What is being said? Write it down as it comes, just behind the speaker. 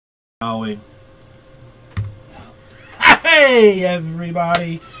we? Hey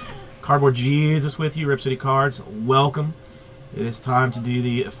everybody! Cardboard Jesus with you, Rip City Cards. Welcome. It is time to do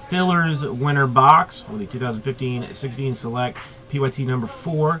the fillers winner box for the 2015-16 Select PYT number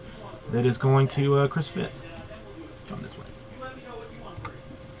 4. That is going to Chris Fitz. Come this way.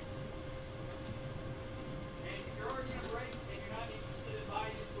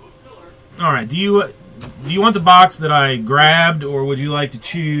 All right. Do you want the box that I grabbed, or would you like to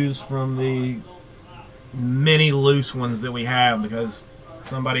choose from the many loose ones that we have, because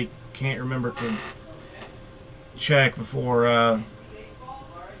somebody can't remember to check before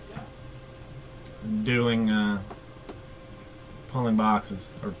doing pulling boxes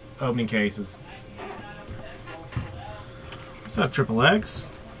or opening cases? What's up, Triple X?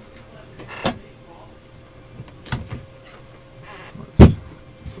 Let's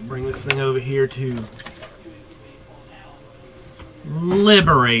bring this thing over here to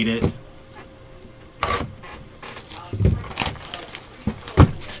liberate it.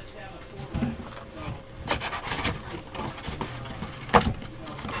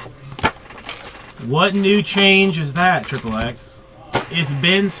 What new change is that, Triple X? It's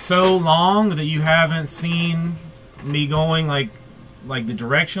been so long that you haven't seen me going like the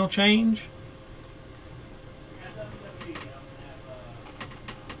directional change?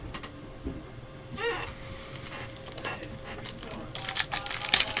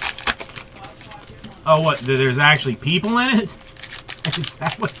 Oh, what? There's actually people in it? Is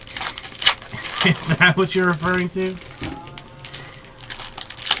that what you're referring to?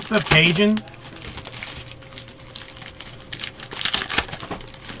 What's up, Cajun?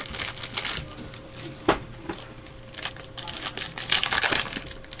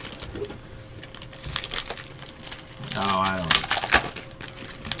 Oh, I don't.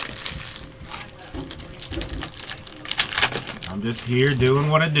 I'm just here doing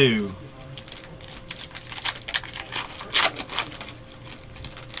what I do.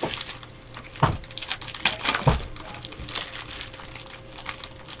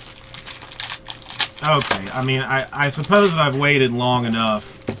 Okay, I mean, I suppose that I've waited long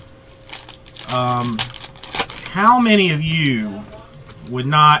enough. How many of you would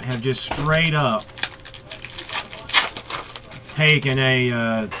not have just straight up taken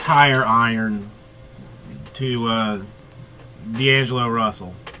a tire iron to D'Angelo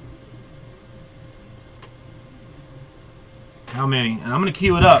Russell? How many? And I'm going to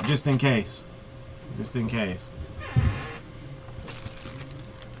cue it up just in case. Just in case.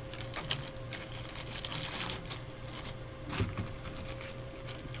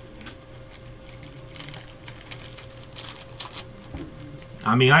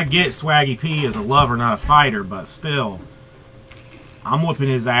 I mean, I get Swaggy P as a lover, not a fighter, but still, I'm whooping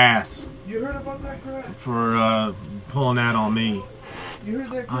his ass. You heard about that crap? For pulling that on me. You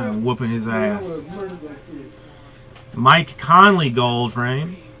heard that crap? I am whooping his ass. Mike Conley gold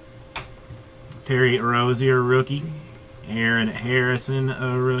frame. Terry Rozier rookie. Aaron Harrison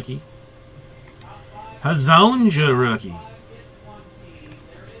rookie. Hazonja rookie.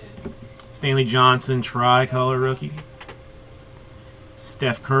 Stanley Johnson tricolor rookie.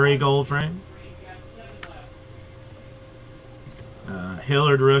 Steph Curry gold frame.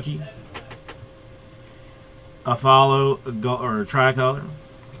 Hillard rookie. Afalo or tricolor.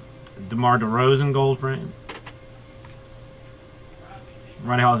 DeMar DeRozan gold frame.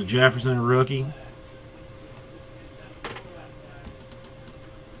 Ronnie Hollis Jefferson rookie.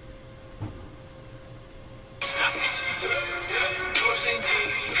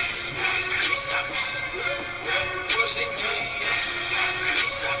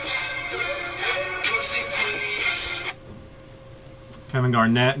 Kevin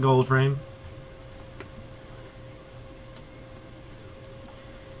Garnett gold frame.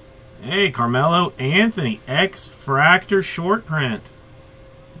 Hey, Carmelo Anthony X-Fractor short print.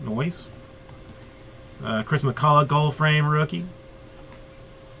 Noise. Chris McCullough gold frame rookie.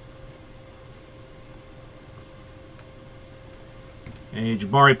 A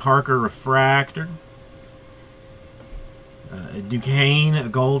Jabari Parker refractor. Duquesne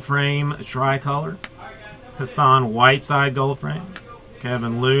gold frame tricolor. Hassan Whiteside gold frame.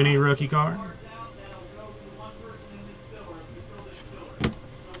 Kevin Looney rookie card.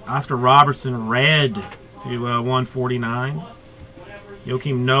 Oscar Robertson red to 149.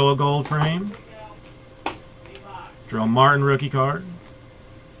 Joakim Noah gold frame. Drill Martin rookie card.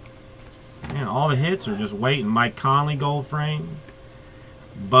 Man, all the hits are just waiting. Mike Conley gold frame.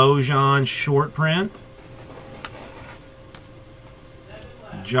 Bojan short print.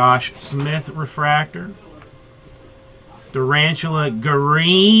 Josh Smith refractor. Durantula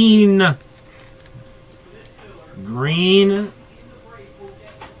green.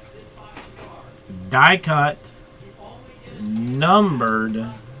 Die cut. Numbered.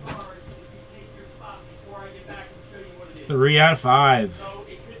 3 out of 5.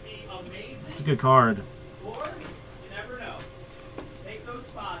 It's a good card.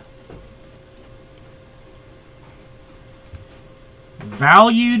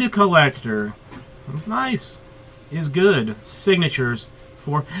 Valued collector. That's nice. Is good. Signatures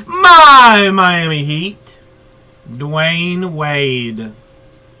for my Miami Heat. Dwayne Wade.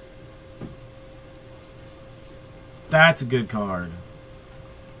 That's a good card.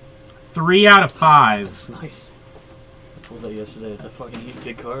 3 out of 5. That's nice. I told that yesterday. It's a fucking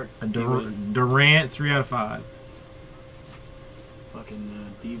big card. A Durant, 3 out of 5.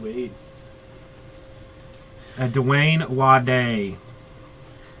 Fucking D Wade. A Dwayne Wade.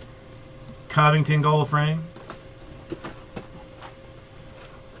 Covington gold frame.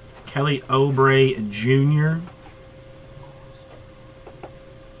 Kelly Oubre Jr.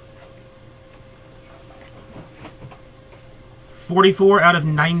 .44 out of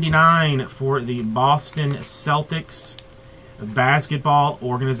 99 for the Boston Celtics basketball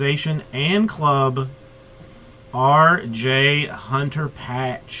organization and club. R.J. Hunter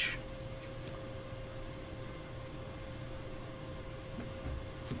patch.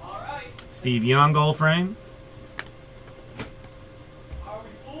 Steve Young gold frame.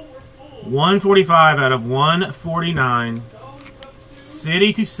 145 out of 149.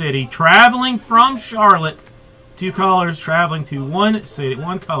 City to city. Traveling from Charlotte. 2 colors traveling to one city,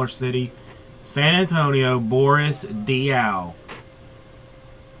 one color city. San Antonio, Boris Diaw.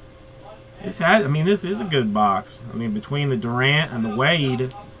 This is a good box. I mean, between the Durant and the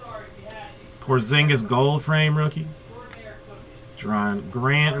Wade. Porzingis gold frame rookie. John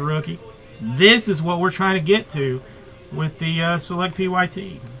Grant rookie. This is what we're trying to get to with the Select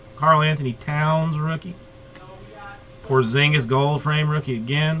PYT. Karl Anthony Towns rookie. Porzingis gold frame rookie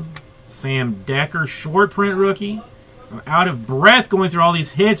again. Sam Decker short print rookie. I'm out of breath going through all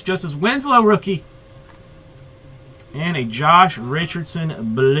these hits. Justice Winslow rookie. And a Josh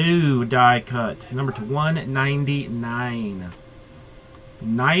Richardson blue die cut. Number to 199.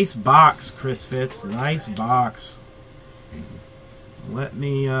 Nice box, Chris Fitz. Nice box. Let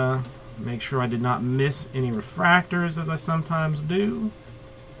me make sure I did not miss any refractors, as I sometimes do.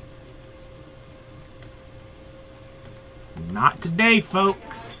 Not today,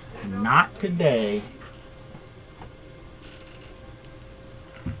 folks. Not today.